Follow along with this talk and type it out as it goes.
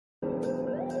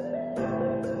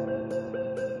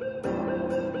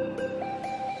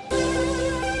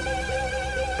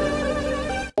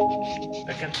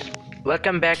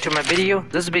Welcome back to my video.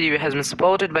 This video has been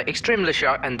supported by Extremely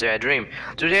Shark and Daydream.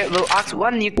 Today we'll ask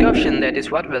one new question, that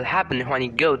is what will happen when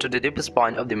you go to the deepest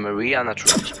point of the Mariana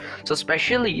Trench. So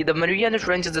especially the Mariana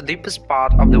Trench is the deepest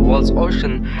part of the world's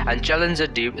ocean, and Challenger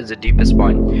Deep is the deepest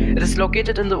point. It is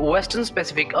located in the western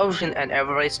Pacific Ocean and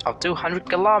Everest of 200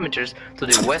 kilometers to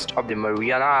the west of the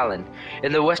Mariana Island.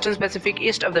 In the western Pacific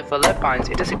east of the Philippines,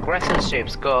 it is a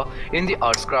crescent-shaped curve in the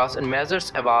Earth's crust and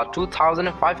measures about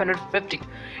 2,550.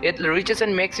 It reaches a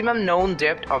maximum known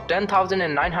depth of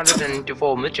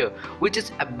 10,994 meters, which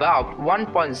is about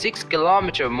 1.6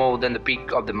 kilometers more than the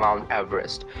peak of the Mount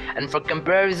Everest. And for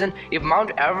comparison, if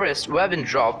Mount Everest were been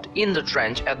dropped in the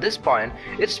trench at this point,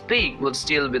 its peak would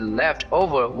still be left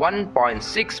over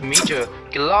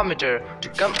 1.6 kilometer to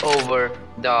come over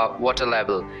the water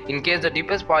level. In case the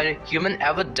deepest point human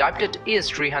ever dived at is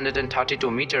 332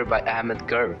 meters by Ahmed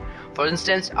Curve. For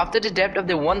instance, after the depth of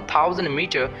the 1000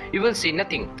 meters, you will see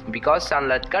nothing because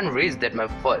sunlight can't reach that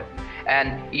much far.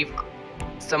 And if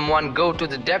someone go to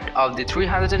the depth of the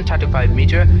 335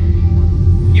 meters,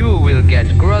 you will get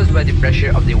crushed by the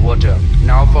pressure of the water.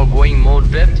 Now for going more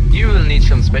depth, you will need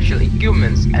some special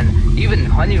equipments, and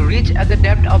even when you reach at the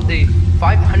depth of the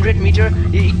 500 meters,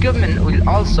 the equipment will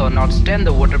also not stand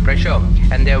the water pressure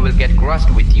and they will get crushed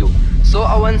with you. So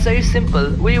our answer is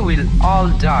simple: we will all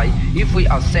die if we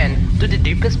are sent to the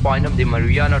deepest point of the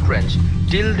Mariana Trench.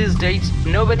 Till these days,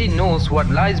 nobody knows what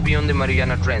lies beyond the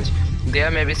Mariana Trench.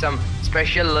 There may be some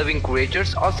special living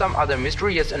creatures or some other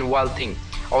mysterious and wild thing.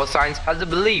 Our science has the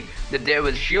belief that they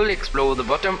will surely explore the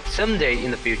bottom someday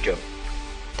in the future.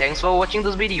 Thanks for watching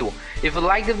this video. If you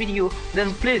like the video,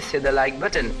 then please hit the like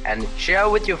button and share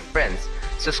with your friends.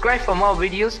 Subscribe for more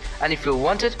videos, and if you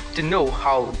wanted to know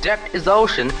how deep is the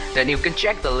ocean, then you can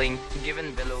check the link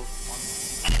given below.